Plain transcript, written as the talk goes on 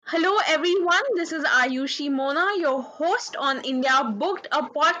Hello, everyone. This is Ayushi Mona, your host on India Booked, a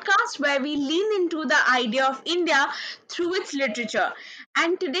podcast where we lean into the idea of India through its literature.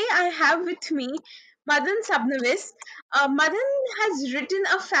 And today I have with me Madan Sabnavis. Madan has written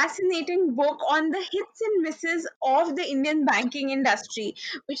a fascinating book on the hits and misses of the Indian banking industry,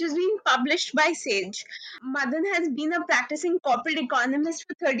 which is being published by Sage. Madan has been a practicing corporate economist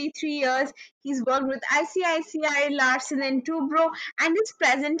for 33 years. He's worked with ICICI, Larsen and Toubro, and is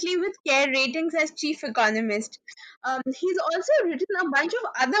presently with Care Ratings as chief economist. He's also written a bunch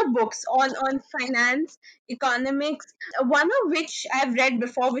of other books on finance, economics, one of which I've read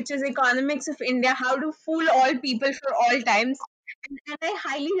before, which is Economics of India: How to Fool All People for All Times. And I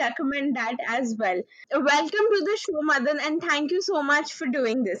highly recommend that as well. Welcome to the show, Madan, and thank you so much for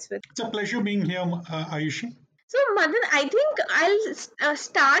doing this with. It's a pleasure being here, Ayushi. So, Madan, I think I'll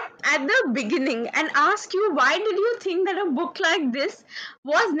start at the beginning and ask you, why did you think that a book like this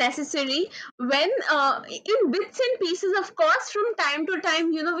was necessary when, in bits and pieces, of course, from time to time,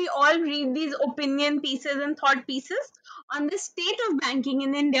 we all read these opinion pieces and thought pieces on the state of banking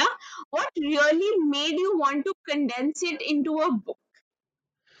in India. What really made you want to condense it into a book?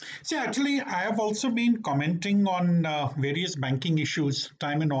 See, actually, I have also been commenting on various banking issues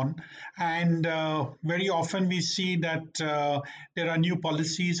time and on, and very often we see that there are new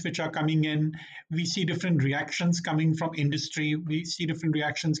policies which are coming in. We see different reactions coming from industry. We see different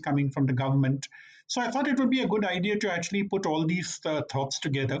reactions coming from the government. So I thought it would be a good idea to actually put all these thoughts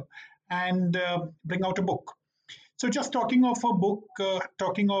together and bring out a book. So, just talking of a book,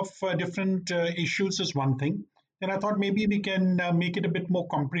 talking of different issues is one thing. Then I thought maybe we can make it a bit more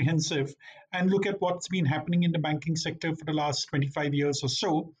comprehensive and look at what's been happening in the banking sector for the last 25 years or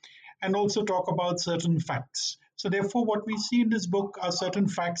so, and also talk about certain facts. So, therefore, what we see in this book are certain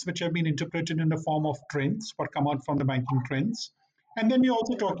facts which have been interpreted in the form of trends, what come out from the banking trends. And then we're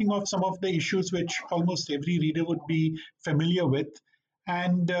also talking of some of the issues which almost every reader would be familiar with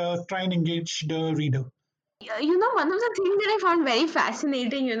and try and engage the reader. One of the things that I found very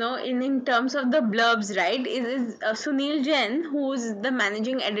fascinating, in terms of the blurbs, right, is Sunil Jain, who's the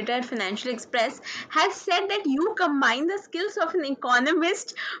managing editor at Financial Express, has said that you combine the skills of an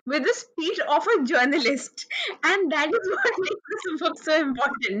economist with the speed of a journalist, and that is what makes this book so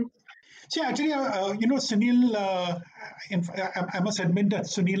important. See, actually, Sunil, I must admit that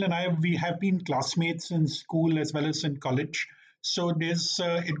Sunil and I, we have been classmates in school as well as in college. So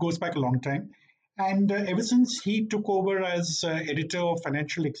it goes back a long time. And ever since he took over as editor of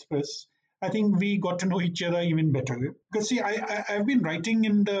Financial Express, I think we got to know each other even better. Because see, I've been writing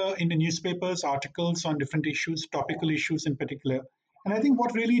in the newspapers articles on different issues, topical issues in particular. And I think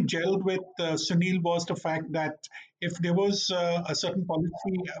what really gelled with Sunil was the fact that if there was a certain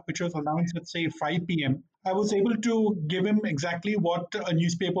policy which was announced at say 5 p.m., I was able to give him exactly what a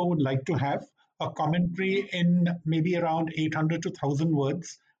newspaper would like to have, a commentary in maybe around 800 to 1,000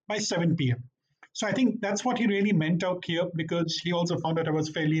 words by 7 p.m. So I think that's what he really meant out here because he also found that I was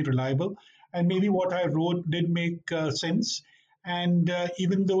fairly reliable and maybe what I wrote did make sense. And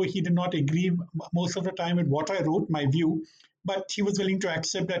even though he did not agree most of the time with what I wrote, my view, but he was willing to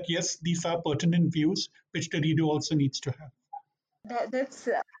accept that yes, these are pertinent views which the reader also needs to have. That's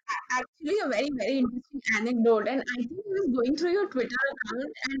actually a very, very interesting anecdote. And I think I was going through your Twitter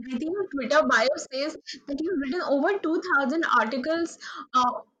account, and I think your Twitter bio says that you've written over 2,000 articles,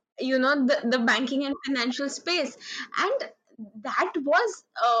 the banking and financial space. And that was,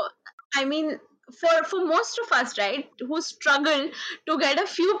 I mean, for most of us, right, who struggle to get a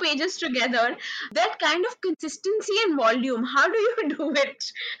few pages together, that kind of consistency and volume, how do you do it?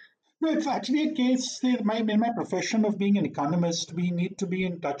 No, it's actually a case in my profession of being an economist, we need to be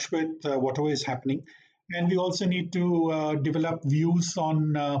in touch with whatever is happening. And we also need to develop views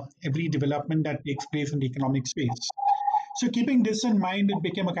on every development that takes place in the economic space. So keeping this in mind, it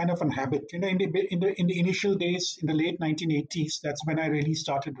became a kind of a habit. In the initial days, in the late 1980s, that's when I really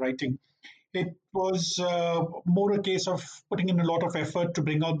started writing. It was more a case of putting in a lot of effort to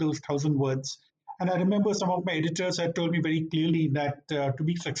bring out those 1,000 words. And I remember some of my editors had told me very clearly that to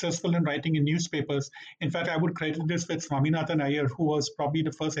be successful in writing in newspapers, in fact, I would credit this with Swaminathan Iyer, who was probably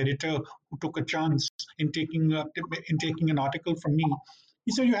the first editor who took a chance in taking an article from me.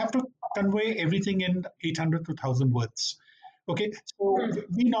 He said you have to convey everything in 800 to 1,000 words. Okay, so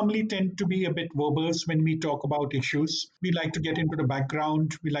we normally tend to be a bit verbose when we talk about issues. We like to get into the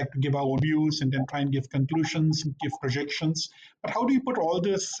background, we like to give our views and then try and give conclusions, give projections. But how do you put all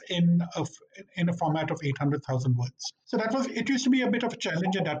this in a format of 800,000 words? So that was it used to be a bit of a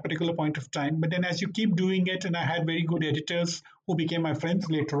challenge at that particular point of time. But then as you keep doing it, and I had very good editors who became my friends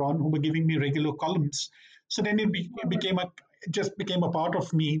later on, who were giving me regular columns. So then it became it just became a part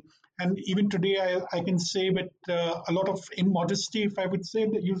of me. And even today, I can say with a lot of immodesty, if I would say,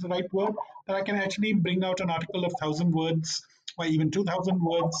 that use the right word, that I can actually bring out an article of 1,000 words or even 2,000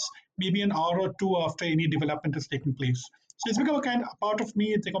 words, maybe an hour or two after any development has taken place. So it's become a kind of part of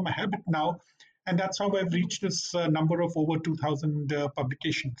me. It's become a habit now, and that's how I've reached this number of over 2,000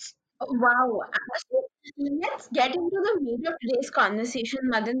 publications. Wow. So let's get into the meat of today's conversation,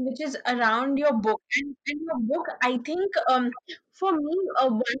 Madan, which is around your book. And your book, I think, for me,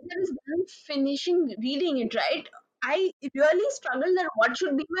 once I was done finishing reading it, right, I really struggled that what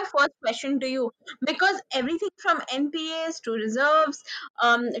should be my first question to you, because everything from NPAs to reserves,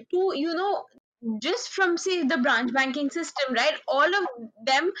 to just from say the branch banking system, right? All of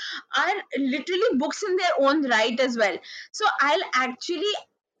them are literally books in their own right as well. So I'll actually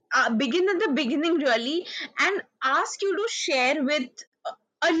begin at the beginning really and ask you to share with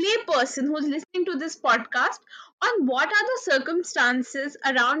a lay person who's listening to this podcast on what are the circumstances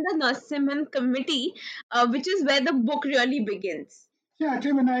around the Narasimhan committee, which is where the book really begins. Yeah,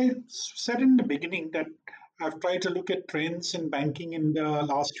 actually, when I said in the beginning that I've tried to look at trends in banking in the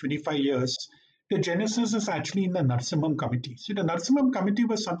last 25 years, the genesis is actually in the Narasimham Committee. See, the Narasimham Committee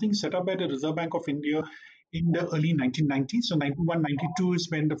was something set up by the Reserve Bank of India in the early 1990s. So 91, 92 is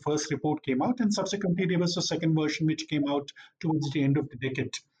when the first report came out, and subsequently there was a second version which came out towards the end of the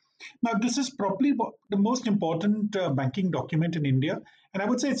decade. Now, this is probably the most important banking document in India, and I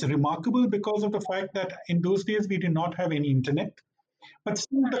would say it's remarkable because of the fact that in those days we did not have any internet. But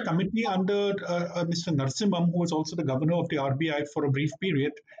still, the committee under Mr. Narasimham, who was also the governor of the RBI for a brief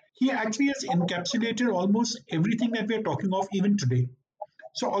period, he actually has encapsulated almost everything that we are talking of even today.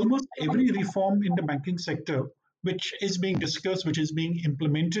 So, almost every reform in the banking sector, which is being discussed, which is being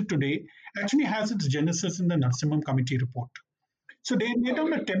implemented today, actually has its genesis in the Narasimham Committee report. So they laid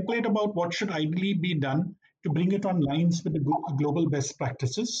down a template about what should ideally be done to bring it on lines with the global best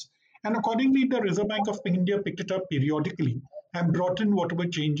practices. And accordingly, the Reserve Bank of India picked it up periodically and brought in whatever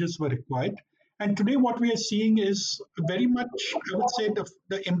changes were required. And today, what we are seeing is very much, I would say,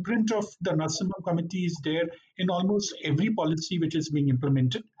 the imprint of the Narasimham Committee is there in almost every policy which is being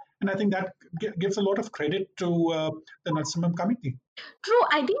implemented. And I think that gives a lot of credit to the Narasimham Committee. True,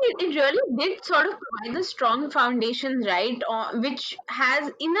 I think it really did sort of provide the strong foundation, right? Which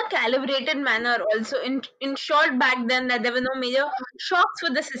has, in a calibrated manner, also ensured back then that there were no major shocks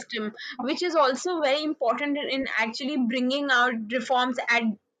for the system, which is also very important in actually bringing out reforms at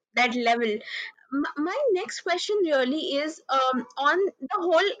that level. My next question really is on the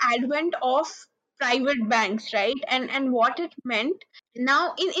whole advent of private banks, right? And what it meant.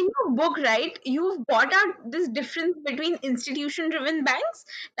 Now in your book, right, you've brought out this difference between institution driven banks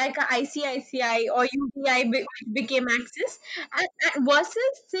like a ICICI or UTI, which became Axis, and versus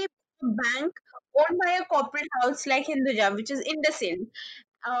say a bank owned by a corporate house like Hinduja, which is IndusInd,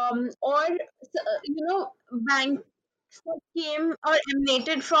 or banks that came or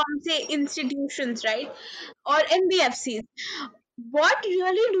emanated from say institutions, right, or NBFCs. What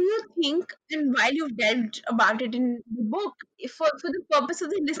really do you think, and while you've delved about it in the book, for the purpose of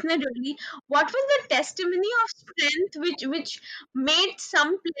the listener, really, what was the testimony of strength which made some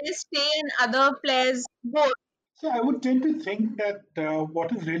players stay and other players go? So I would tend to think that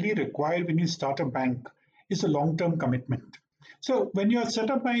what is really required when you start a bank is a long-term commitment. So when you are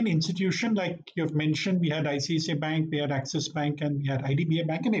set up by an institution like you've mentioned, we had ICICI Bank, we had Axis Bank, and we had IDBI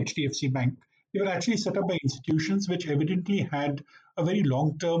Bank and HDFC Bank. They were actually set up by institutions which evidently had a very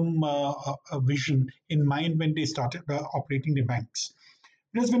long-term vision in mind when they started operating the banks.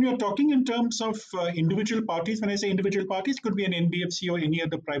 Whereas when you're talking in terms of individual parties, when I say individual parties, it could be an NBFC or any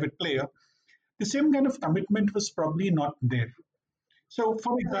other private player, the same kind of commitment was probably not there. So,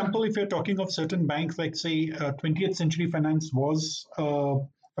 for example, if you're talking of certain banks, like say 20th Century Finance was an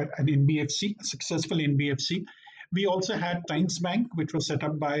NBFC, a successful NBFC. We also had Times Bank, which was set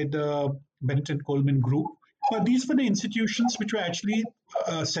up by the Bennett and Coleman Group. Now, these were the institutions which were actually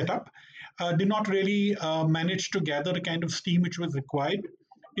set up, did not really manage to gather the kind of steam which was required,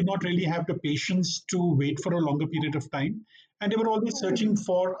 did not really have the patience to wait for a longer period of time, and they were always searching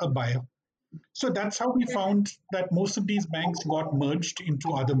for a buyer. So that's how we found that most of these banks got merged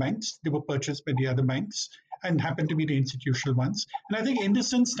into other banks. They were purchased by the other banks and happened to be the institutional ones. And I think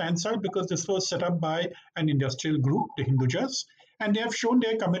IndusInd stands out because this was set up by an industrial group, the Hindujas, and they have shown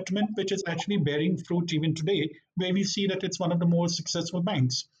their commitment, which is actually bearing fruit even today, where we see that it's one of the more successful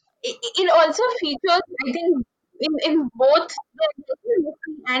banks. It also features, I think, in both the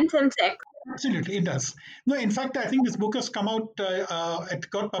Nifty and Sensex. Absolutely, it does. No, in fact, I think this book has come out. It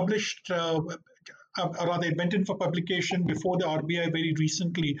got published or rather, it went in for publication before the RBI very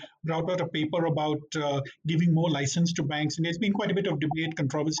recently brought out a paper about giving more license to banks. And there's been quite a bit of debate,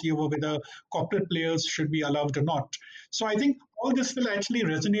 controversy over whether corporate players should be allowed or not. So I think all this will actually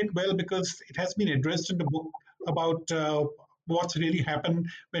resonate well because it has been addressed in the book about what's really happened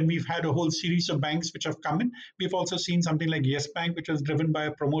when we've had a whole series of banks which have come in. We've also seen something like Yes Bank, which was driven by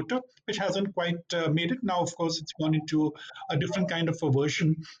a promoter, which hasn't quite made it. Now, of course, it's gone into a different kind of a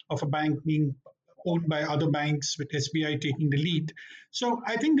version of a bank being owned by other banks with SBI taking the lead. So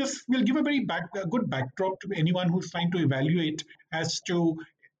I think this will give a good backdrop to anyone who's trying to evaluate as to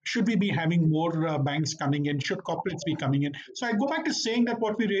should we be having more banks coming in? Should corporates be coming in? So I go back to saying that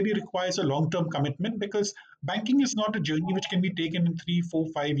what we really require is a long-term commitment because banking is not a journey which can be taken in 3, 4,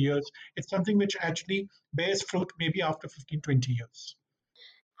 5 years. It's something which actually bears fruit maybe after 15, 20 years.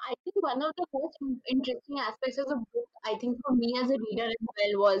 I think one of the most interesting aspects of the book, I think for me as a reader as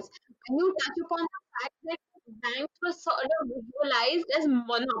well, was when you touch upon the fact that banks were sort of visualized as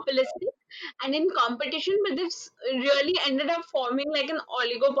monopolistic and in competition, but this really ended up forming like an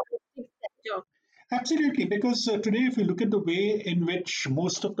oligopolistic sector. Absolutely, because today, if you look at the way in which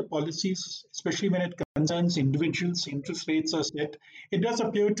most of the policies, especially when it concerns individuals, interest rates are set, it does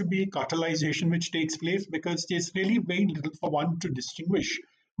appear to be cartelization which takes place because there's really very little for one to distinguish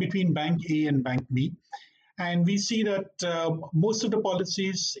between Bank A and Bank B. And we see that most of the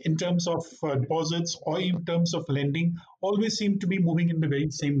policies, in terms of deposits or in terms of lending, always seem to be moving in the very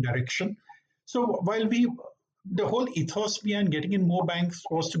same direction. So while the whole ethos behind getting in more banks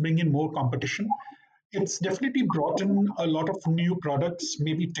was to bring in more competition, it's definitely brought in a lot of new products.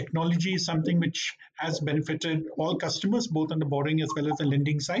 Maybe technology is something which has benefited all customers, both on the borrowing as well as the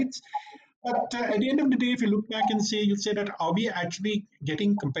lending sides. But at the end of the day, if you look back and say, you say that are we actually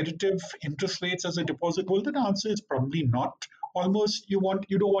getting competitive interest rates as a deposit holder? The answer is probably not. Almost you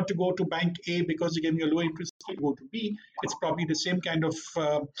don't want to go to bank A because you're getting a low interest rate, go to B. It's probably the same kind of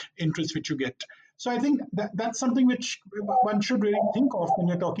interest which you get. So I think that's something which one should really think of when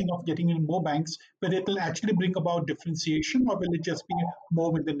you're talking of getting in more banks, whether it will actually bring about differentiation or will it just be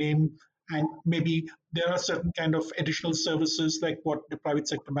more with the name and maybe there are certain kind of additional services like what the private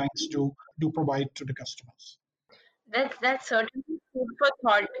sector banks do provide to the customers. That's certainly food for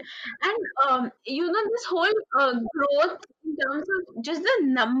thought. And this whole growth in terms of just the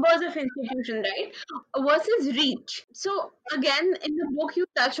numbers of institutions, right, versus reach. So again, in the book, you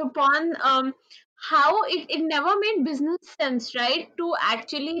touch upon how it never made business sense, right, to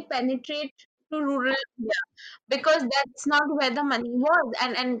actually penetrate to rural India because that's not where the money was,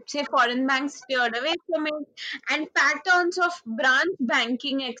 and say foreign banks steered away from it, and patterns of branch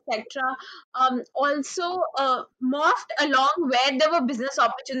banking, etc., also morphed along where there were business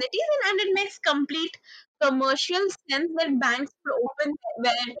opportunities, and it makes complete commercial sense that banks will open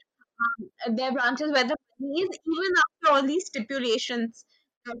their branches where the money is, even after all these stipulations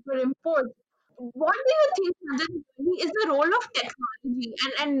that were imposed. What do you think, Nandan, really is the role of technology?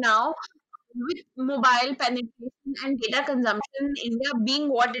 And now, with mobile penetration and data consumption in India being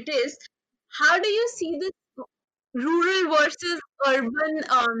what it is, how do you see this rural versus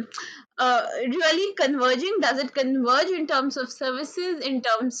urban really converging? Does it converge in terms of services, in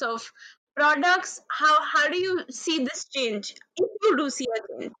terms of products? How do you see this change, if you do see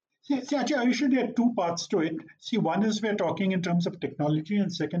a change? Actually, Ayush, there are two parts to it. See, one is we're talking in terms of technology,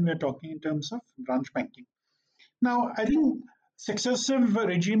 and second, we're talking in terms of branch banking. Now, I think successive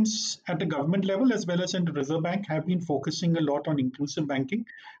regimes at the government level as well as in the Reserve Bank have been focusing a lot on inclusive banking,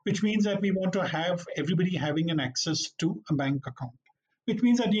 which means that we want to have everybody having an access to a bank account, which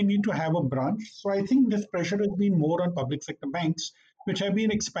means that you need to have a branch. So I think this pressure has been more on public sector banks, which have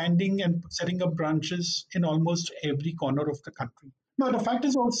been expanding and setting up branches in almost every corner of the country. Now, the fact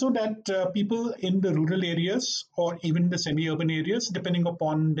is also that people in the rural areas or even the semi urban areas, depending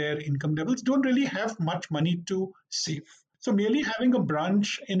upon their income levels, don't really have much money to save. So, merely having a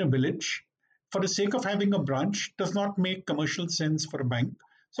branch in a village for the sake of having a branch does not make commercial sense for a bank.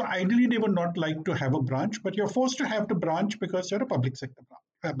 So, ideally, they would not like to have a branch, but you're forced to have the branch because you're a public sector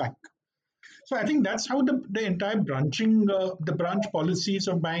bank. So I think that's how the entire the branch policies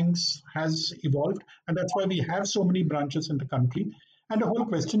of banks has evolved. And that's why we have so many branches in the country. And the whole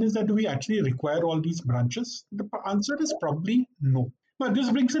question is that do we actually require all these branches? The answer is probably no. But this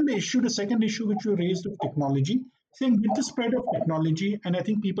brings in the second issue which you raised of technology. Saying with the spread of technology, and I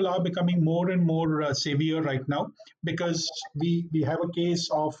think people are becoming more and more savvier right now because we have a case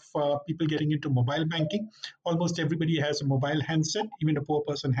of people getting into mobile banking. Almost everybody has a mobile handset, even a poor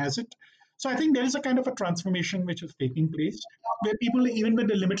person has it. So I think there is a kind of a transformation which is taking place where people, even with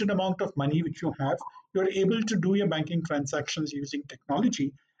the limited amount of money which you have, you're able to do your banking transactions using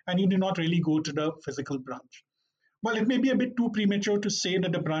technology. and you do not really go to the physical branch. Well, it may be a bit too premature to say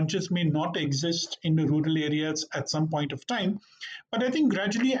that the branches may not exist in the rural areas at some point of time, but I think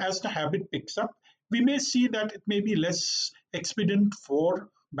gradually as the habit picks up, we may see that it may be less expedient for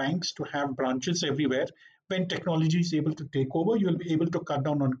banks to have branches everywhere. When technology is able to take over, you'll be able to cut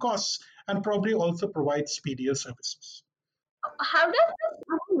down on costs and probably also provide speedier services. How does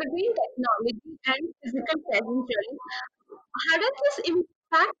this between technology and physical presence really? How does this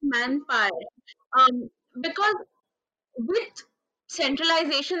impact manpower? Because with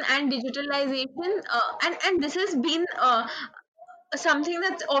centralization and digitalization, and this has been something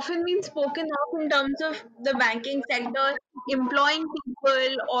that's often been spoken of in terms of the banking sector, employing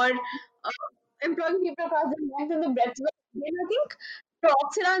people or employing people across the length and the breadth of India. I think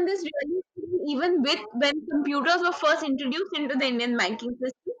talks around this really even with when computers were first introduced into the Indian banking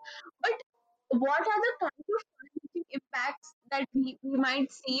system. But what are the kind of far-reaching impacts that we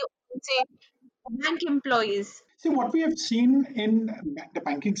might see on, say, bank employees? See, what we have seen in the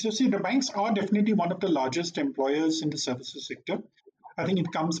banking system, the banks are definitely one of the largest employers in the services sector. I think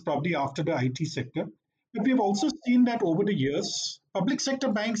it comes probably after the IT sector. But we've also seen that over the years, public sector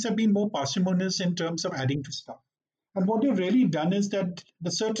banks have been more parsimonious in terms of adding to staff. And what they've really done is that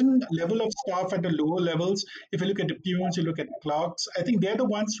the certain level of staff at the lower levels, if you look at the peons, you look at the clerks, I think they're the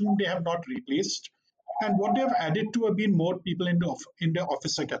ones whom they have not replaced. And what they've added to have been more people in the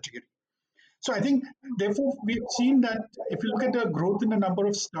officer category. So I think, therefore, we've seen that if you look at the growth in the number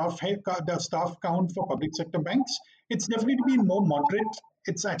of staff, the staff count for public sector banks, it's definitely been more moderate.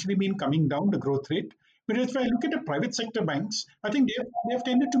 It's actually been coming down the growth rate. Whereas if I look at the private sector banks, I think they've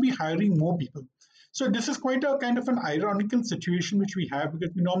tended to be hiring more people. So this is quite a kind of an ironical situation which we have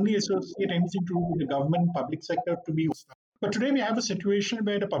because we normally associate anything to do with the government, public sector to be. But today we have a situation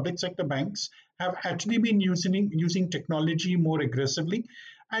where the public sector banks have actually been using technology more aggressively,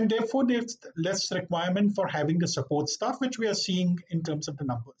 and therefore there's less requirement for having the support staff, which we are seeing in terms of the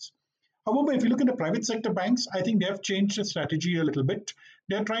numbers. However, if you look at the private sector banks, I think they have changed the strategy a little bit.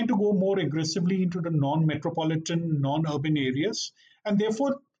 They're trying to go more aggressively into the non-metropolitan, non-urban areas, and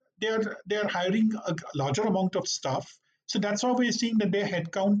therefore they're hiring a larger amount of staff. So that's how we're seeing that their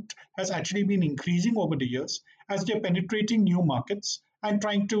headcount has actually been increasing over the years as they're penetrating new markets and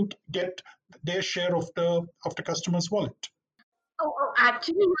trying to get their share of the customer's wallet.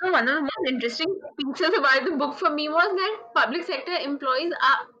 Actually, one of the most interesting pieces about the book for me was that public sector employees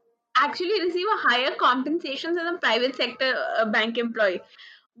are actually receive a higher compensation than a private sector bank employee,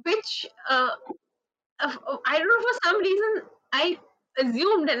 which I don't know, for some reason I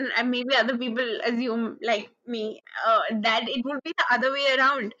assumed, and maybe other people assume like me, that it would be the other way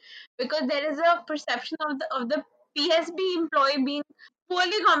around, because there is a perception of the PSB employee being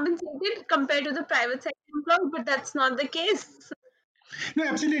poorly compensated compared to the private sector employee, but that's not the case. No,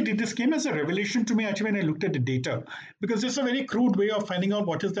 absolutely. This came as a revelation to me actually when I looked at the data, because it's a very crude way of finding out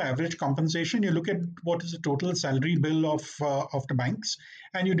what is the average compensation. You look at what is the total salary bill of the banks,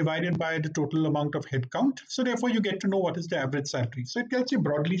 and you divide it by the total amount of headcount. So therefore, you get to know what is the average salary. So it tells you,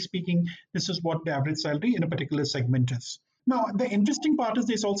 broadly speaking, this is what the average salary in a particular segment is. Now, the interesting part is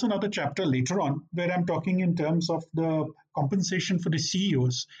there's also another chapter later on where I'm talking in terms of the compensation for the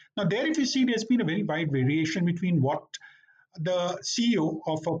CEOs. Now, there, if you see, there's been a very wide variation between what the CEO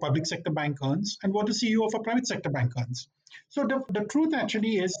of a public sector bank earns and what the CEO of a private sector bank earns. So the truth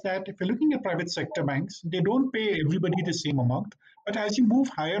actually is that if you're looking at private sector banks, they don't pay everybody the same amount. But as you move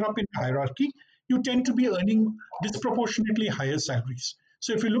higher up in hierarchy, you tend to be earning disproportionately higher salaries.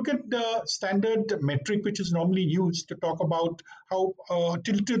 So if you look at the standard metric which is normally used to talk about how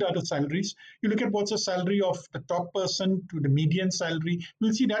tilted are the salaries, you look at what's the salary of the top person to the median salary,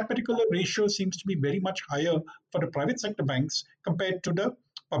 you'll see that particular ratio seems to be very much higher for the private sector banks compared to the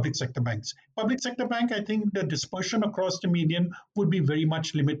public sector banks. Public sector bank, I think the dispersion across the median would be very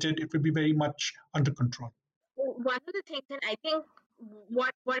much limited. It would be very much under control. One of the things, and I think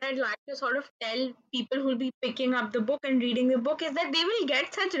what I'd like to sort of tell people who'll be picking up the book and reading the book is that they will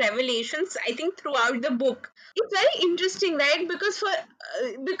get such revelations, I think, throughout the book. It's very interesting, right? Because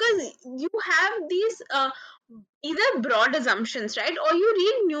you have these either broad assumptions, right, or you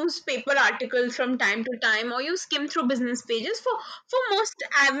read newspaper articles from time to time, or you skim through business pages. For most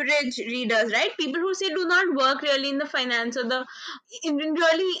average readers, right, people who say do not work really in the finance or the in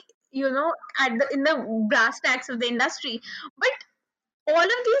really, at the in the brass tacks of the industry, but all of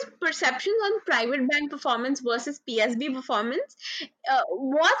these perceptions on private bank performance versus PSB performance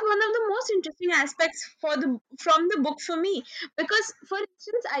was one of the most interesting aspects from the book for me. Because, for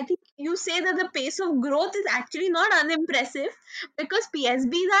instance, I think you say that the pace of growth is actually not unimpressive, because PSBs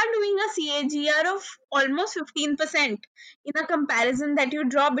are doing a CAGR of almost 15% in a comparison that you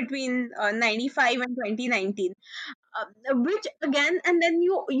draw between 95 and 2019, which again, and then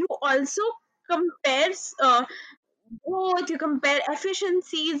you also compares both, you compare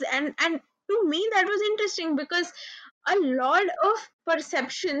efficiencies, and to me that was interesting, because a lot of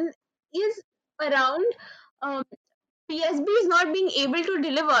perception is around PSB is not being able to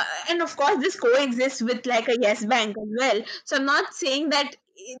deliver. And of course this coexists with like a Yes Bank as well, so I'm not saying that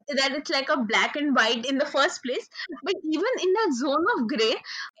it's like a black and white in the first place, but even in that zone of gray,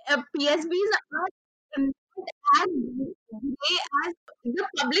 PSBs are not as gray as the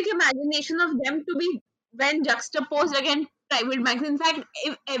public imagination of them to be when juxtaposed against private banks. In fact,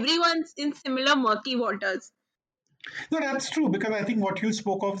 if everyone's in similar murky waters. No, that's true because I think what you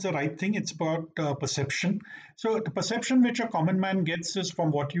spoke of is the right thing. It's about perception. So the perception which a common man gets is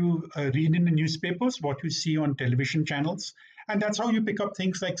from what you read in the newspapers, what you see on television channels, and that's how you pick up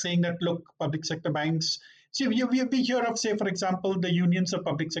things like saying that look, public sector banks. See, we hear of, say, for example, the unions of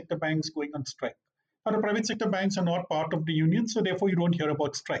public sector banks going on strike. But the private sector banks are not part of the union, so therefore you don't hear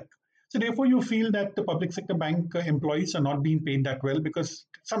about strike. So therefore, you feel that the public sector bank employees are not being paid that well because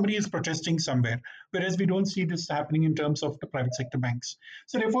somebody is protesting somewhere. Whereas we don't see this happening in terms of the private sector banks.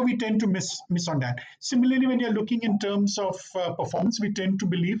 So therefore, we tend to miss on that. Similarly, when you're looking in terms of performance, we tend to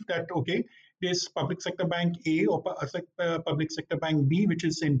believe that okay, there's public sector bank A or public sector bank B, which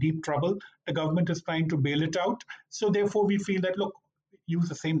is in deep trouble. The government is trying to bail it out. So therefore, we feel that look, use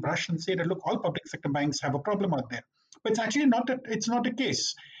the same brush and say that look, all public sector banks have a problem out there. But it's actually not that it's not the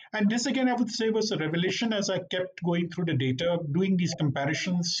case. And this again, I would say, was a revelation as I kept going through the data, doing these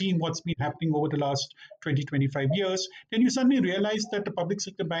comparisons, seeing what's been happening over the last 20, 25 years. Then you suddenly realize that the public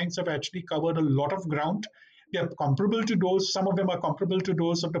sector banks have actually covered a lot of ground. They are comparable to those, some of them are comparable to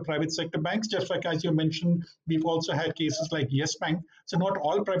those of the private sector banks. Just like as you mentioned, we've also had cases like Yes Bank. So not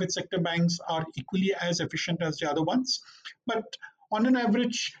all private sector banks are equally as efficient as the other ones. But on an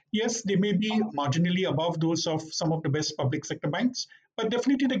average, yes, they may be marginally above those of some of the best public sector banks, but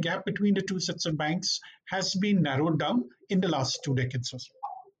definitely the gap between the two sets of banks has been narrowed down in the last 2 decades or so.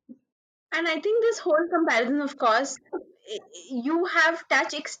 And I think this whole comparison, of course, you have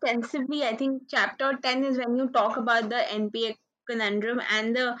touched extensively. I think chapter 10 is when you talk about the NPA conundrum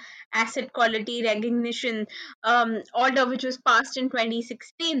and the asset quality recognition order, which was passed in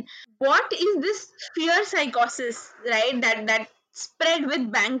 2016. What is this fear psychosis, right? That spread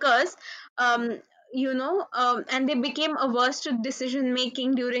with bankers, um, and they became averse to decision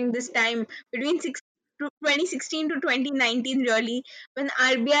making during this time between 2016 to 2019, really, when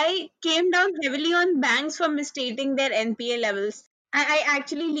RBI came down heavily on banks for misstating their NPA levels. I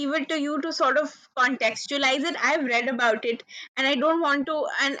actually leave it to you to sort of contextualize it. I've read about it, and I don't want to,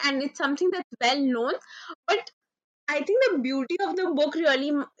 and it's something that's well known. But I think the beauty of the book,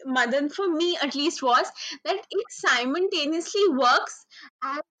 really, Madan, for me at least, was that it simultaneously works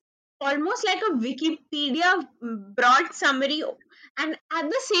as almost like a Wikipedia broad summary, and at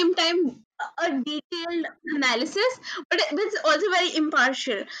the same time a detailed analysis, but it's also very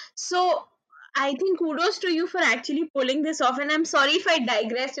impartial. So I think kudos to you for actually pulling this off. And I'm sorry if I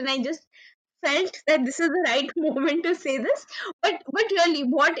digressed and I just felt that this is the right moment to say this, but really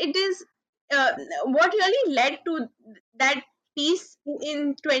what it is, uh, what really led to that piece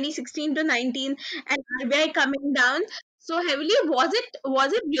in 2016 to 19 and RBI coming down so heavily, was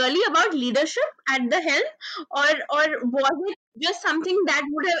it really about leadership at the helm, or was it just something that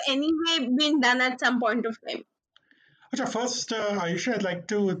would have anyway been done at some point of time? Okay, first, Ayesha, I'd like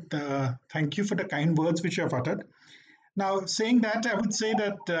to thank you for the kind words which you have uttered. Now, saying that, I would say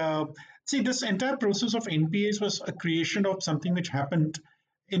that, see, this entire process of NPAs was a creation of something which happened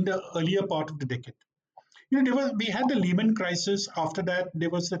in the earlier part of the decade. We had the Lehman crisis. After that, there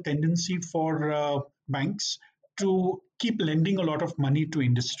was the tendency for banks to keep lending a lot of money to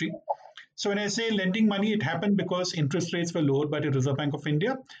industry. So when I say lending money, it happened because interest rates were lowered by the Reserve Bank of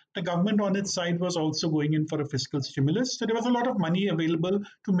India. The government on its side was also going in for a fiscal stimulus. So there was a lot of money available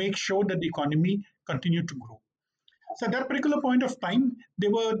to make sure that the economy continued to grow. So at that particular point of time,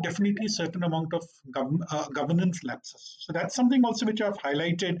 there were definitely certain amount of governance lapses. So that's something also which I've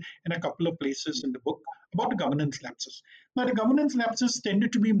highlighted in a couple of places in the book about the governance lapses. Now, the governance lapses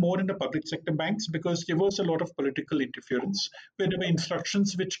tended to be more in the public sector banks because there was a lot of political interference, where there were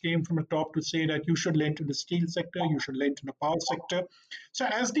instructions which came from the top to say that you should lend to the steel sector, you should lend to the power sector. So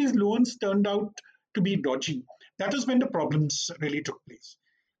as these loans turned out to be dodgy, That is when the problems really took place.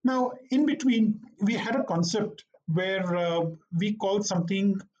 Now, in between, we had a concept where we called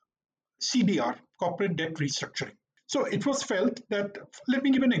something CDR, corporate debt restructuring. So it was felt that, let me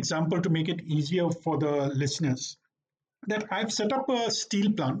give an example to make it easier for the listeners, that I've set up a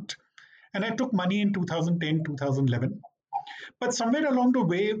steel plant and I took money in 2010, 2011. But somewhere along the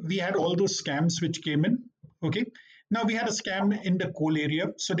way, we had all those scams which came in. Okay. Now we had a scam in the coal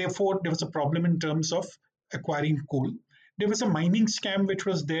area. So therefore, there was a problem in terms of acquiring coal. There was a mining scam which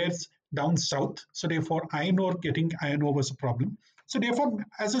was there down south. So therefore, iron ore, getting iron ore was a problem. So therefore,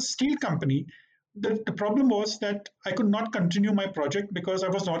 as a steel company, the problem was that I could not continue my project because I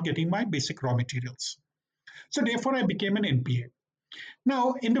was not getting my basic raw materials. So therefore, I became an NPA.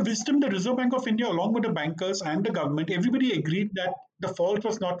 Now, in the wisdom, the Reserve Bank of India, along with the bankers and the government, everybody agreed that the fault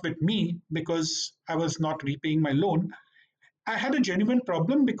was not with me because I was not repaying my loan. I had a genuine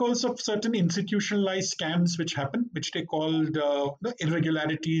problem because of certain institutionalized scams which happened, which they called the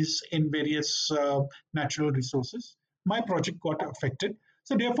irregularities in various natural resources. My project got affected.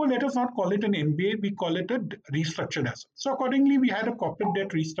 So therefore, let us not call it an NBA, we call it a restructured asset. So accordingly, we had a corporate debt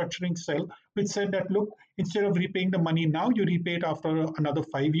restructuring cell which said that, look, instead of repaying the money now, you repay it after another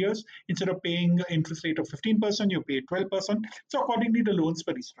 5 years. Instead of paying interest rate of 15%, you pay 12%. So accordingly, the loans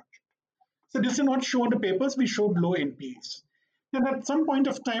were restructured. So this is not shown on the papers, we showed low NPAs. And at some point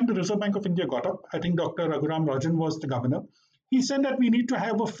of time, the Reserve Bank of India got up. I think Dr. Raghuram Rajan was the governor. He said that we need to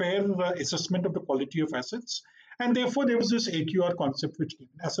have a fair assessment of the quality of assets. And therefore, there was this AQR concept, which came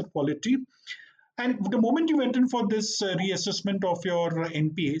asset quality. And the moment you went in for this reassessment of your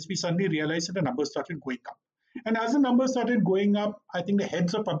NPAs, we suddenly realized that the numbers started going up. And as the numbers started going up, I think the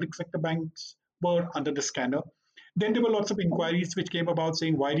heads of public sector banks were under the scanner. Then there were lots of inquiries which came about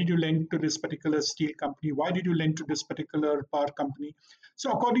saying, why did you lend to this particular steel company? Why did you lend to this particular power company?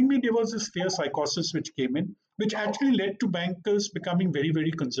 So, accordingly, there was this fear psychosis which came in, which actually led to bankers becoming very,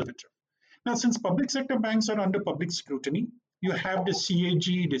 very conservative. Now, since public sector banks are under public scrutiny, you have the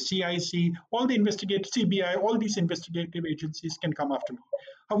CAG, the CIC, all the investigative CBI, all these investigative agencies can come after me.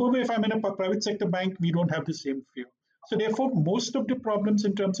 However, if I'm in a private sector bank, we don't have the same fear. So, therefore, most of the problems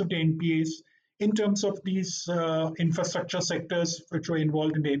in terms of the NPAs, in terms of these infrastructure sectors which were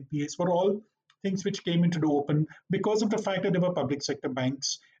involved in the NPAs, were all things which came into the open because of the fact that there were public sector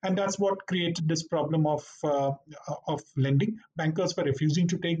banks, and that's what created this problem of lending. Bankers were refusing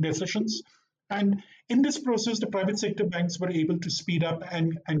to take decisions, and in this process, the private sector banks were able to speed up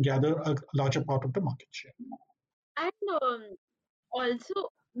and gather a larger part of the market share. And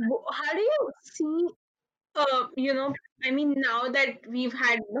also, how do you see, I mean, now that we've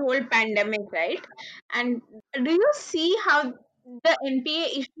had the whole pandemic, right? And do you see how the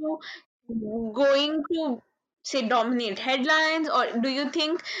NPA issue going to say dominate headlines, or do you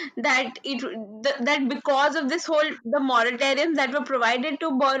think that that because of this whole the moratoriums that were provided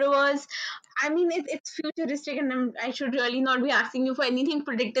to borrowers, I mean, it's futuristic, and I should really not be asking you for anything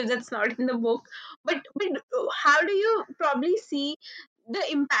predictive that's not in the book. But how do you probably see the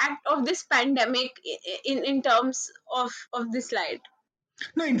impact of this pandemic in terms of this slide?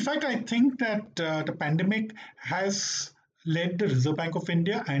 No, in fact, I think that the pandemic has led the Reserve Bank of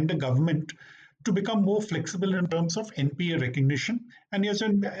India and the government to become more flexible in terms of NPA recognition. And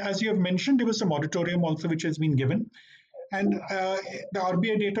as you have mentioned, there was a moratorium also which has been given. And the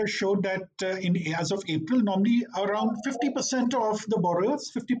RBI data showed that as of April, normally around 50% of the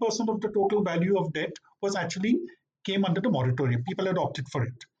borrowers, 50% of the total value of debt was actually came under the moratorium. People had opted for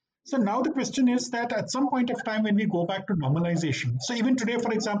it. So now the question is that at some point of time when we go back to normalization, so even today,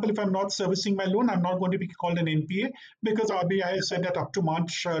 for example, if I'm not servicing my loan, I'm not going to be called an NPA because RBI has said that up to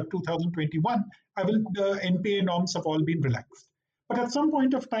March 2021, the NPA norms have all been relaxed. But at some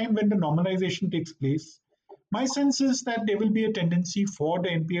point of time when the normalization takes place, my sense is that there will be a tendency for the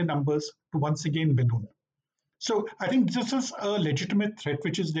NPA numbers to once again balloon. So I think this is a legitimate threat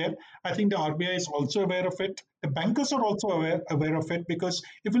which is there. I think the RBI is also aware of it. The bankers are also aware of it because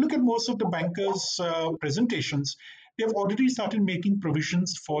if you look at most of the bankers' presentations, they've already started making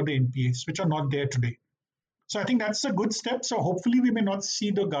provisions for the NPAs, which are not there today. So I think that's a good step. So hopefully we may not see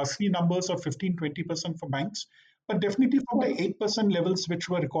the ghastly numbers of 15-20% for banks, but definitely from the 8% levels which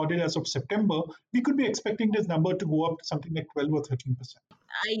were recorded as of September, we could be expecting this number to go up to something like 12 or 13%.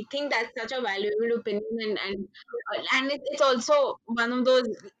 I think that's such a valuable opinion, and it's also one of those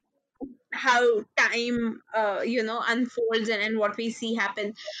how time unfolds, and what we see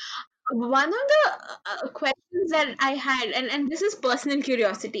happen. One of the questions that I had, and this is personal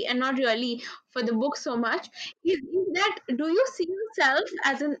curiosity and not really for the book so much, is that do you see yourself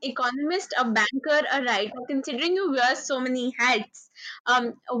as an economist, a banker, a writer, considering you wear so many hats?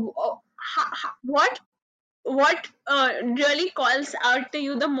 What what really calls out to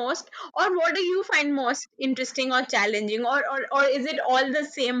you the most, or what do you find most interesting or challenging, or is it all the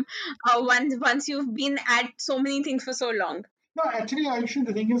same once you've been at so many things for so long? No, actually, Ayushi,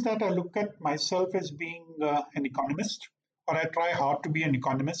 the thing is that I look at myself as being an economist, or I try hard to be an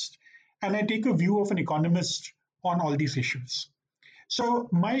economist, and I take a view of an economist on all these issues. So,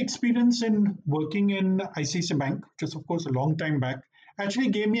 my experience in working in ICICI Bank, which is, of course, a long time back, actually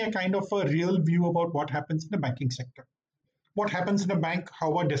gave me a kind of a real view about what happens in the banking sector. What happens in a bank,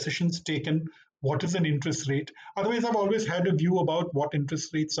 how are decisions taken, what is an interest rate. Otherwise, I've always had a view about what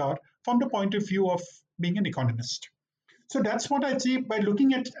interest rates are from the point of view of being an economist. So that's what I'd say. By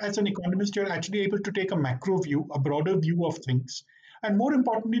looking at as an economist, you're actually able to take a macro view, a broader view of things. And more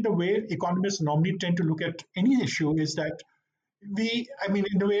importantly, the way economists normally tend to look at any issue is that I mean,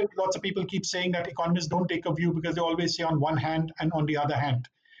 in a way, lots of people keep saying that economists don't take a view because they always say on one hand and on the other hand.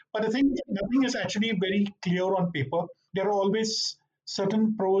 But the thing is, nothing is actually very clear on paper. There are always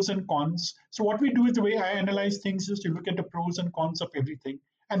certain pros and cons. So what we do is the way I analyze things is to look at the pros and cons of everything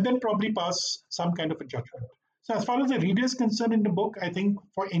and then probably pass some kind of a judgment. So as far as the reader is concerned in the book, I think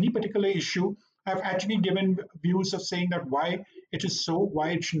for any particular issue, I've actually given views of saying that why it is so,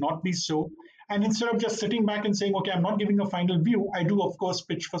 why it should not be so, and instead of just sitting back and saying, okay, I'm not giving a final view, I do, of course,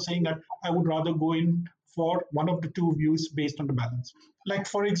 pitch for saying that I would rather go in for one of the two views based on the balance. Like,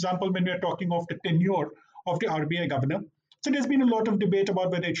 for example, when we're talking of the tenure of the RBI governor, so there's been a lot of debate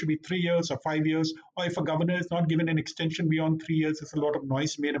about whether it should be 3 years or 5 years, or if a governor is not given an extension beyond 3 years, there's a lot of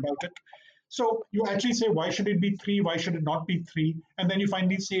noise made about it. So you actually say, why should it be three? Why should it not be three? And then you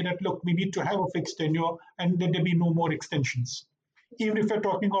finally say that, look, we need to have a fixed tenure and let there be no more extensions. Even if you're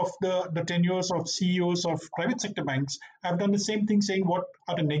talking of the tenures of CEOs of private sector banks, I've done the same thing saying what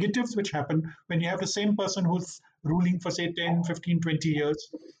are the negatives which happen when you have the same person who's ruling for, say, 10, 15, 20 years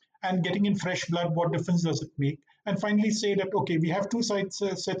and getting in fresh blood, what difference does it make? And finally say that, okay, we have two sides,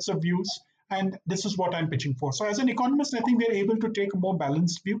 sets of views, and this is what I'm pitching for. So as an economist, I think we're able to take a more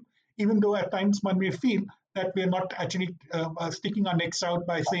balanced view, even though at times one may feel that we're not actually sticking our necks out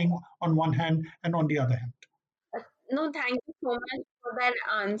by saying on one hand and on the other hand. No, thank you so much for that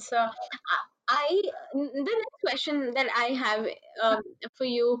answer. I the next question that I have for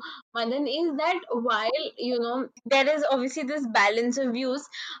you, Madan, is that while there is obviously this balance of views,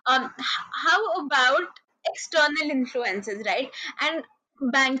 how about external influences, right? And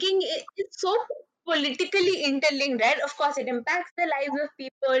banking is so politically interlinked, right? Of course, it impacts the lives of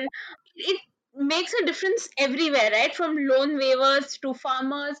people. It makes a difference everywhere, right? From loan waivers to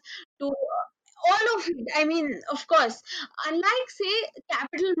farmers to all of it. I mean, of course, unlike say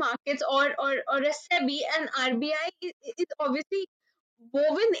capital markets or a SEBI and RBI is obviously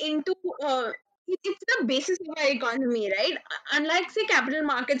woven into it's the basis of our economy, right? Unlike say capital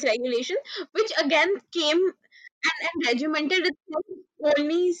markets regulation, which again came and regimented itself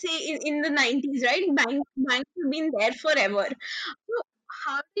only say in the 90s, right? Banks have been there forever. So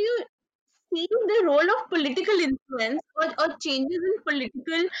how do you see the role of political influence or changes in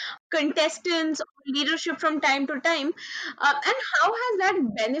political contestants or leadership from time to time, and how has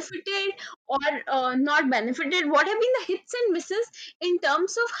that benefited or not benefited? What have been the hits and misses in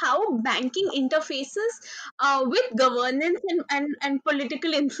terms of how banking interfaces with governance and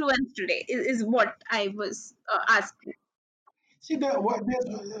political influence today? Is what I was asking. See,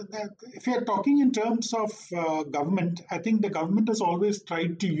 if you're talking in terms of government, I think the government has always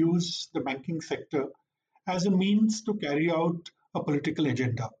tried to use the banking sector as a means to carry out a political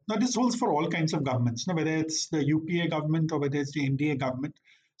agenda. Now, this holds for all kinds of governments, now, whether it's the UPA government or whether it's the NDA government.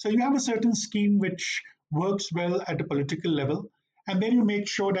 So you have a certain scheme which works well at a political level, and then you make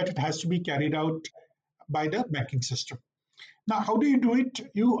sure that it has to be carried out by the banking system. Now, how do you do it?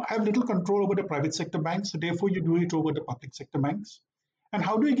 You have little control over the private sector banks, so therefore you do it over the public sector banks. And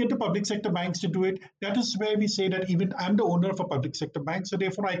how do you get the public sector banks to do it? That is where we say that even I'm the owner of a public sector bank, so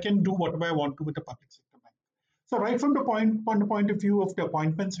therefore I can do whatever I want to with the public sector bank. So right from the point of view of the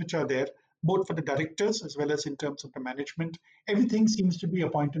appointments which are there, both for the directors as well as in terms of the management, everything seems to be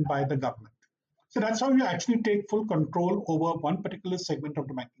appointed by the government. So that's how you actually take full control over one particular segment of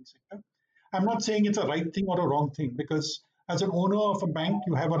the banking sector. I'm not saying it's a right thing or a wrong thing because as an owner of a bank,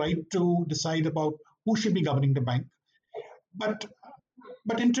 you have a right to decide about who should be governing the bank. But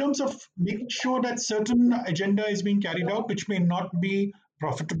in terms of making sure that certain agenda is being carried out, which may not be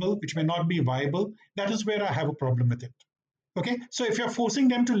profitable, which may not be viable, that is where I have a problem with it. Okay, so if you're forcing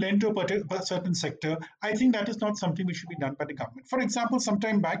them to lend to a certain sector, I think that is not something which should be done by the government. For example,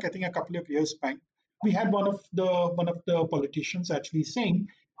 sometime back, I think a couple of years back, we had one of the politicians actually saying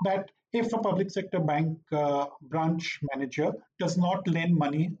that if a public sector bank branch manager does not lend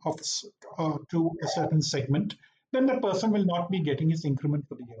money to a certain segment, then that person will not be getting his increment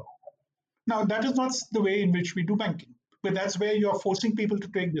for the year. Now, that is not the way in which we do banking, but that's where you are forcing people to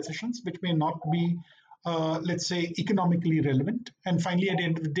take decisions which may not be, let's say, economically relevant. And finally, at the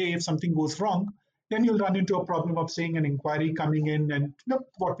end of the day, if something goes wrong, then you'll run into a problem of saying an inquiry coming in and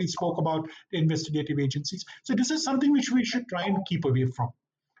what we spoke about, the investigative agencies. So this is something which we should try and keep away from.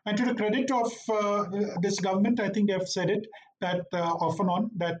 And to the credit of this government, I think they have said it that off and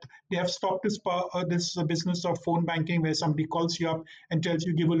on that they have stopped this business of phone banking where somebody calls you up and tells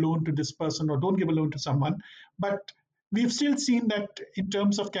you give a loan to this person or don't give a loan to someone. But we've still seen that in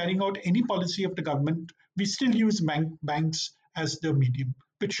terms of carrying out any policy of the government, we still use banks as the medium,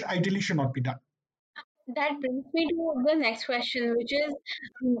 which ideally should not be done. That brings me to the next question, which is,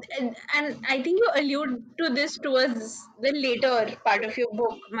 and I think you allude to this towards the later part of your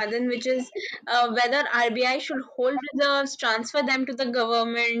book, Madan, which is whether RBI should hold reserves, transfer them to the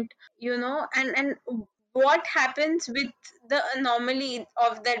government, and what happens with the anomaly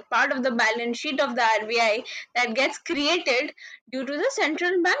of that part of the balance sheet of the RBI that gets created due to the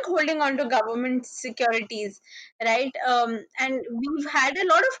central bank holding on to government securities, right? And we've had a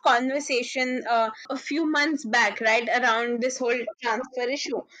lot of conversation a few months back, right, around this whole transfer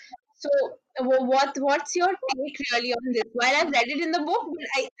issue. So, what's your take really on this? While I've read it in the book, but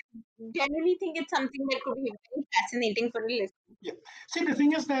I generally think it's something that could be very fascinating for a listener. Yeah. See, the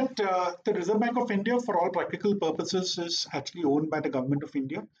thing is that the Reserve Bank of India, for all practical purposes, is actually owned by the government of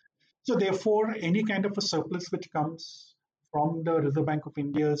India. So, therefore, any kind of a surplus which comes from the Reserve Bank of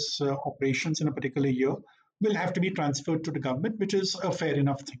India's operations in a particular year will have to be transferred to the government, which is a fair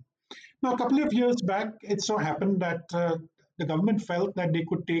enough thing. Now, a couple of years back, it so happened that the government felt that they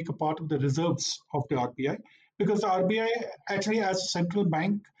could take a part of the reserves of the RBI because the RBI, actually, as a central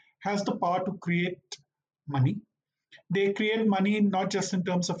bank, has the power to create money. They create money not just in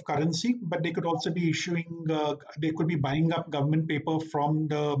terms of currency, but they could also be they could be buying up government paper from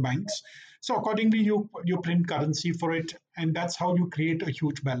the banks. So accordingly, you print currency for it, and that's how you create a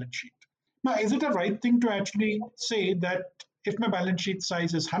huge balance sheet. Now, is it a right thing to actually say that if my balance sheet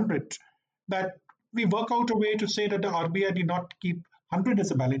size is 100, that we work out a way to say that the RBI did not keep 100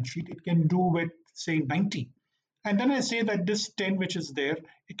 as a balance sheet, it can do with, say, 90. And then I say that this 10 which is there,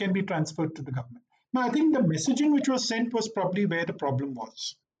 it can be transferred to the government. Now, I think the messaging which was sent was probably where the problem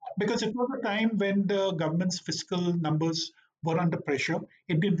was. Because it was a time when the government's fiscal numbers were under pressure.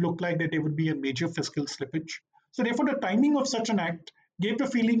 It didn't look like that there would be a major fiscal slippage. So, therefore, the timing of such an act gave the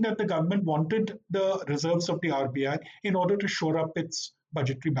feeling that the government wanted the reserves of the RBI in order to shore up its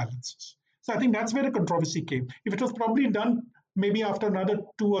budgetary balances. So, I think that's where the controversy came. If it was probably done maybe after another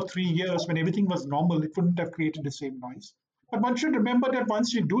 2 or 3 years when everything was normal, it wouldn't have created the same noise. But one should remember that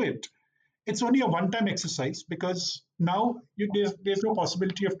once you do it, it's only a one-time exercise because now there's no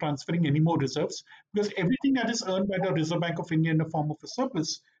possibility of transferring any more reserves because everything that is earned by the Reserve Bank of India in the form of a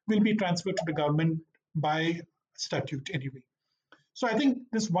surplus will be transferred to the government by statute anyway. So I think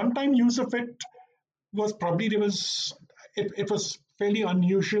this one-time use of it was probably it was fairly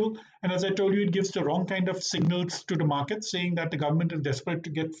unusual, and as I told you, it gives the wrong kind of signals to the market, saying that the government is desperate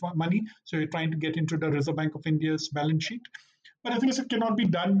to get money, so you're trying to get into the Reserve Bank of India's balance sheet. But I think it cannot be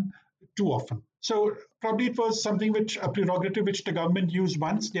done too often. So probably it was something which a prerogative which the government used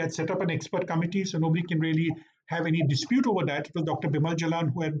once. They had set up an expert committee, so nobody can really have any dispute over that. It was Dr. Bimal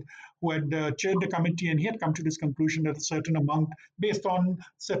Jalan who had chaired the committee, and he had come to this conclusion that a certain amount, based on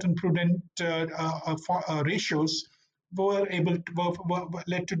certain prudent ratios, were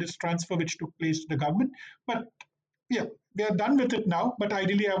led to this transfer which took place to the government. But yeah, we are done with it now. But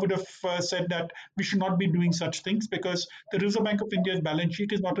ideally, I would have said that we should not be doing such things because the Reserve Bank of India's balance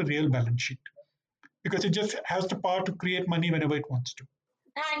sheet is not a real balance sheet because it just has the power to create money whenever it wants to.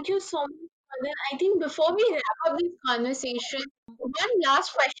 Thank you so much. Madan. I think before we wrap up this conversation, one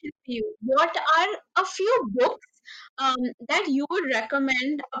last question for you. What are a few books that you would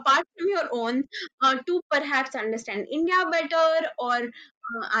recommend, apart from your own, to perhaps understand India better or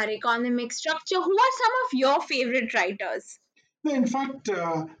our economic structure? Who are some of your favorite writers? No, in fact,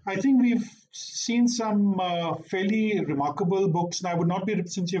 I think we've seen some fairly remarkable books. Now, I would not be,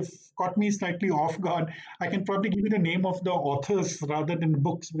 since you've caught me slightly off guard, I can probably give you the name of the authors rather than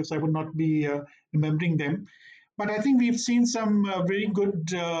books because I would not be remembering them. But I think we've seen some very good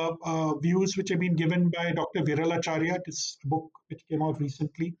views which have been given by Dr. Viralacharya, this book which came out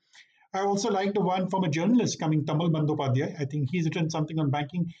recently. I also like the one from a journalist coming, Tamal Bandyopadhyay. I think he's written something on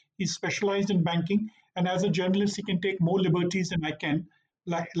banking. He's specialized in banking, and as a journalist, he can take more liberties than I can.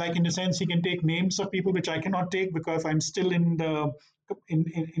 Like in the sense, he can take names of people which I cannot take because I'm still in the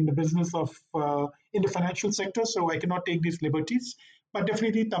in the business of in the financial sector, so I cannot take these liberties. But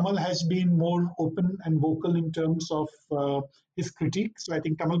definitely, Tamal has been more open and vocal in terms of his critique. So I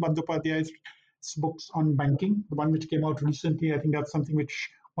think Tamal Bandyopadhyay's books on banking, the one which came out recently, I think that's something which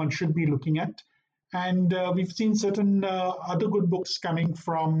one should be looking at. And we've seen certain other good books coming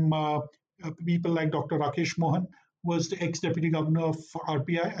from people like Dr. Rakesh Mohan, who was the ex-deputy governor of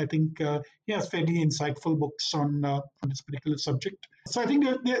RBI. I think he has fairly insightful books on this particular subject. So I think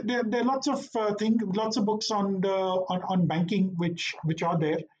there are lots of things, lots of books on banking which are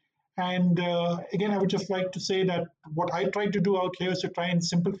there. And again, I would just like to say that what I try to do out here is to try and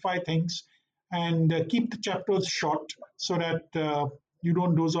simplify things and keep the chapters short so that you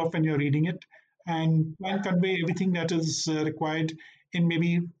don't doze off when you're reading it, and try and convey everything that is required in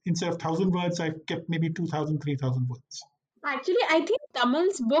maybe instead of 1,000 words, I've kept maybe 2,000, 3,000 words. Actually, I think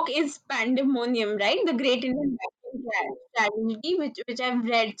Tamal's book is Pandemonium, right? The Great Indian Banking Strategy, which I've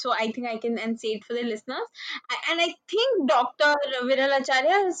read. So I think I can and say it for the listeners. And I think Dr. Viral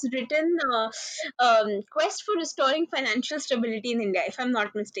Acharya has written Quest for Restoring Financial Stability in India, if I'm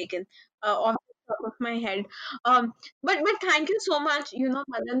not mistaken, off the top of my head. Um, but thank you so much,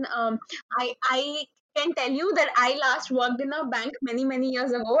 Madan. I can tell you that I last worked in a bank many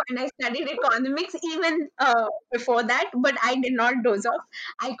years ago, and I studied economics even before that. But I did not doze off.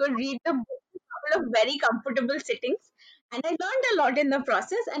 I could read the book in a couple of very comfortable sittings, and I learned a lot in the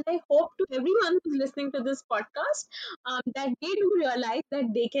process. And I hope to everyone who's listening to this podcast that they do realize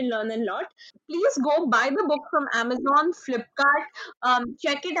that they can learn a lot. Please go buy the book from Amazon, Flipkart.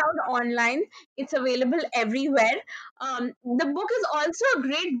 Check it out online. It's available everywhere. The book is also a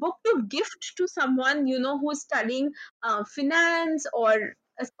great book to gift to someone who's studying finance or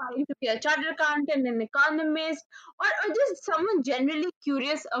aspiring to be a chartered accountant, an economist, or just someone generally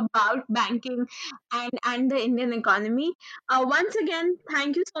curious about banking and the Indian economy. Once again,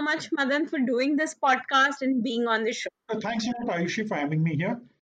 thank you so much, Madan, for doing this podcast and being on the show. Thanks a lot, Ayushi, for having me here.